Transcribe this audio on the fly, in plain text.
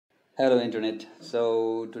Hello Internet.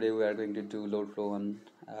 So today we are going to do load flow on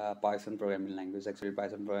Python programming language. Actually,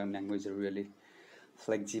 Python programming language is really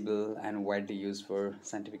flexible and widely used for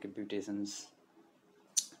scientific computations,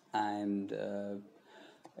 and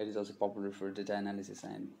it is also popular for data analysis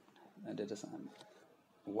and data science,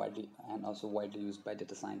 also widely used by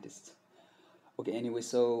data scientists. Okay, anyway,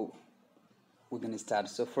 so we're gonna start.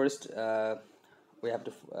 So first, we have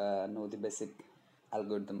to know the basic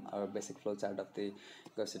algorithm or basic flowchart of the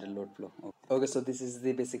Gauss Seidal load flow. Okay, so this is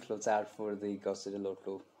the basic flowchart for the Gauss Seidal load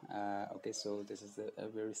flow. Okay, so this is a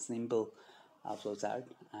very simple flowchart,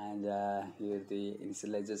 and here the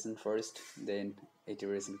initialization first, then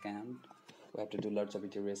iteration count. We have to do lots of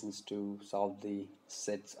iterations to solve the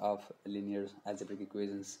sets of linear algebraic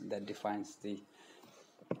equations that defines the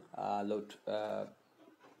load, the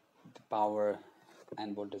power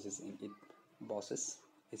and voltages in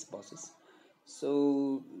its bosses.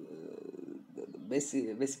 So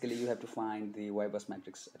basically you have to find the Y-bus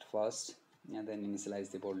matrix at first, and then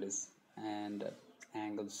initialize the voltage and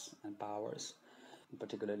angles and powers.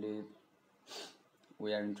 Particularly,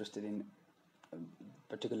 we are interested in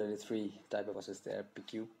particularly three type of buses. There are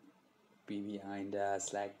PQ, PV, and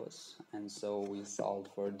slack bus. And so we solve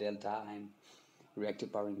for delta and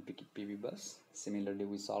reactive power in PV bus. Similarly,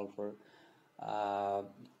 we solve for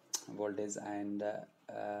voltage and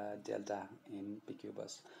delta in PQ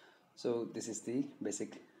bus. So this is the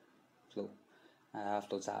basic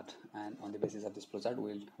flowchart, and on the basis of this flowchart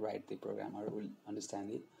we'll write the program, or we'll understand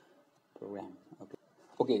the program.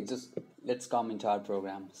 Okay, just let's come into our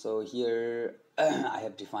program. So here I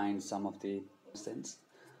have defined some of the constants.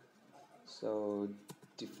 So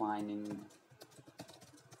defining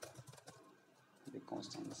the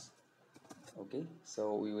constants. Okay,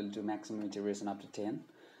 so we will do maximum iteration up to 10,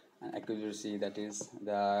 and accuracy, that is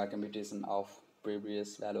the computation of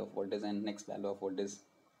previous value of voltage and next value of voltage,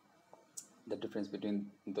 the difference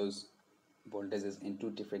between those voltages in two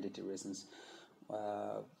different iterations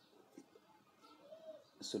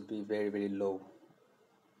should be very low.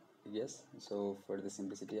 Yes, so for the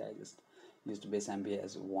simplicity I just used base MBA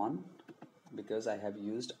as 1 because I have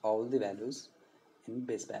used all the values in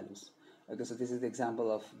base values. Okay, so this is the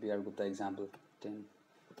example of BR Gupta example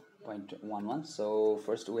 10.11. So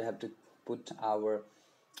first we have to put our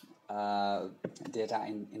data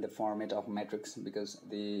in the format of matrix, because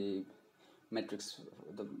the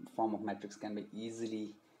form of matrix can be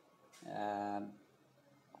easily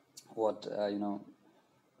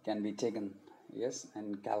can be taken, yes,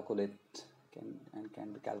 and can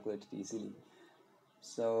be calculated easily.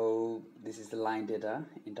 So this is the line data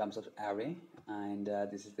in terms of array, and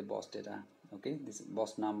this is the bus data. Okay, this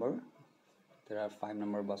bus number, there are 5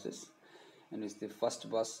 number buses, and it's the first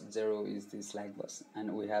bus 0 is the slack bus,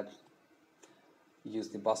 and we have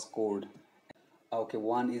used the bus code. Okay,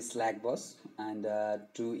 1 is slack bus, and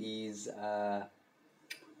 2 is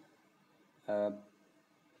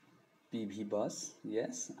PV bus,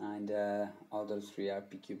 yes, and other 3 are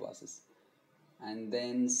PQ buses. And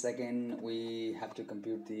then second we have to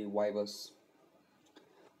compute the Y-bus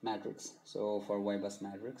matrix. So for Y-bus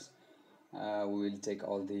matrix we will take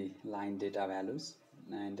all the line data values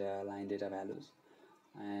and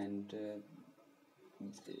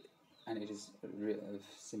it is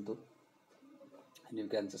simple, and you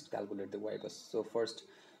can just calculate the Y-bus. So first,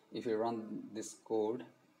 if you run this code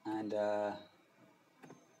and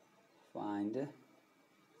find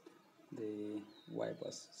the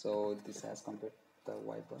Y-bus, so this has compared the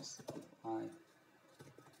Y-bus. If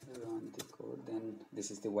I run the code, then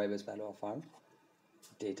this is the Y-bus value of our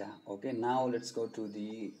data. Okay, now let's go to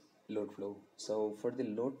the load flow. So for the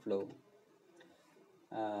load flow,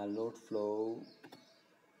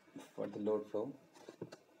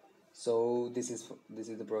 so this is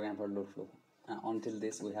the program for load flow. Until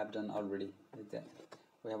this we have done already with that.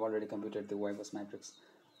 We have already computed the Y-bus matrix.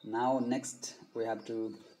 Now next we have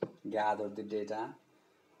to gather the data,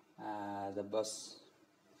 the bus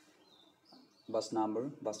number,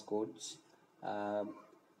 bus codes,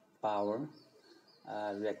 power,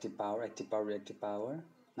 reactive power, active power,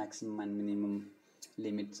 maximum and minimum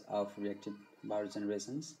limits of reactive power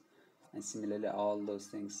generations, and similarly all those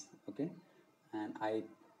things. Okay, and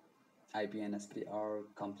IP and SP are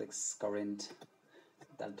complex current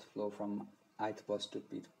that flow from ith bus to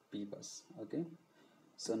p bus. Okay,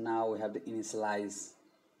 so now we have to initialize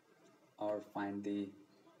or find the,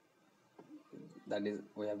 that is,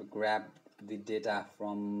 we have to grab the data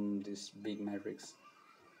from this big matrix.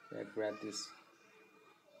 We have grab these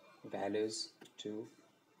values to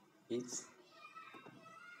its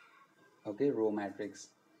row matrix.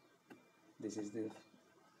 This is the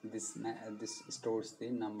this stores the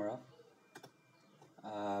number of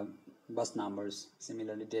bus numbers,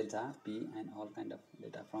 similarly delta, p, and all kind of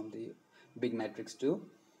data from the big matrix to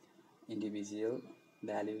individual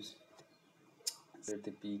values. With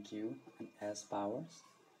the p, q, and s powers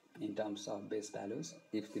in terms of base values.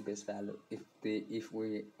 If the base value, if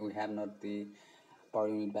we have not the per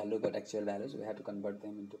unit value but actual values, we have to convert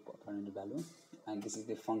them into per unit value. And this is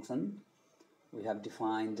the function we have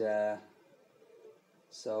defined.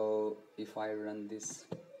 So if I run this,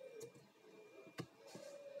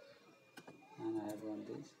 and I have run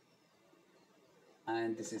this,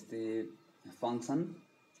 and this is the function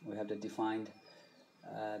we have to defined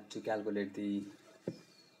to calculate the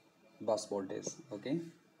bus voltage. Okay,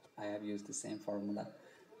 I have used the same formula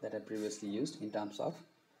that I previously used in terms of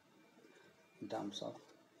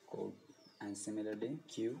code, and similarly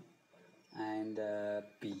q and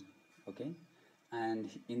p. Okay, and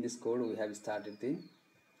in this code we have started the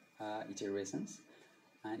iterations,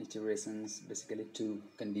 and iterations basically two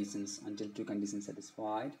conditions. Until two conditions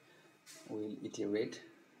satisfied, we'll iterate.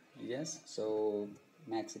 Yes, so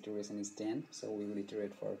max iteration is 10, so we will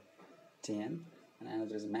iterate for 10, and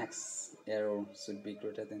another is max error should be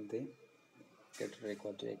greater than the greater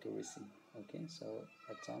equal to accuracy. Okay, so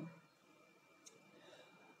that's all.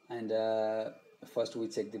 And first we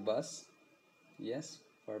check the bus. Yes,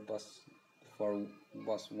 for bus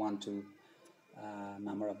 1 to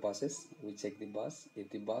number of buses, we check the bus. If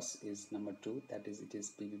the bus is number 2, that is it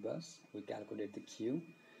is PV bus, we calculate the q.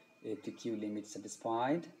 If the q limit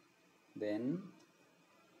satisfied, then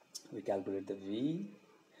we calculate the v.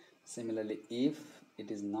 Similarly, if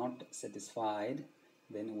it is not satisfied,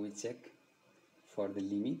 then we check for the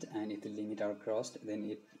limit, and if the limit are crossed, then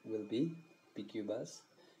it will be PQ bus.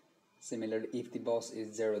 Similarly, if the bus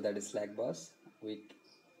is 0, that is slack bus. We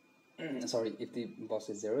sorry, if the bus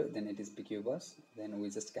is 0, then it is PQ bus. Then we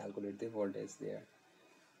just calculate the voltage there.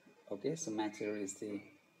 Okay, so max error is the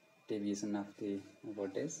deviation of the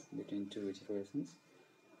voltage between two iterations.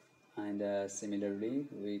 And similarly,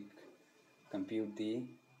 we compute the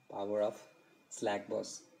power of slack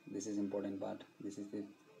bus. This is important part. This is the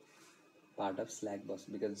part of slack bus,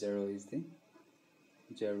 because 0 is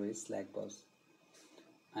slack bus.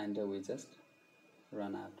 And we just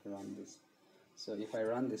run this. So if I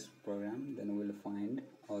run this program, then we'll find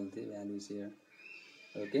all the values here.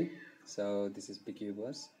 Okay, so this is PQ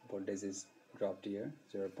bus, voltage is dropped here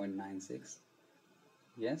 0.96.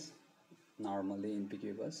 yes, normally in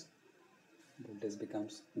PQ bus voltage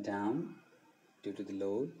becomes down due to the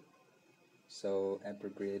load, so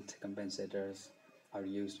appropriate compensators are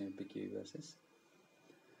used in PQ buses.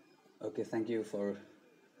 Okay, thank you for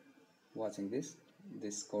watching this.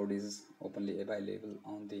 This code is openly available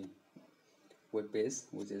on the web page,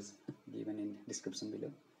 which is given in description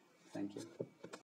below. Thank you.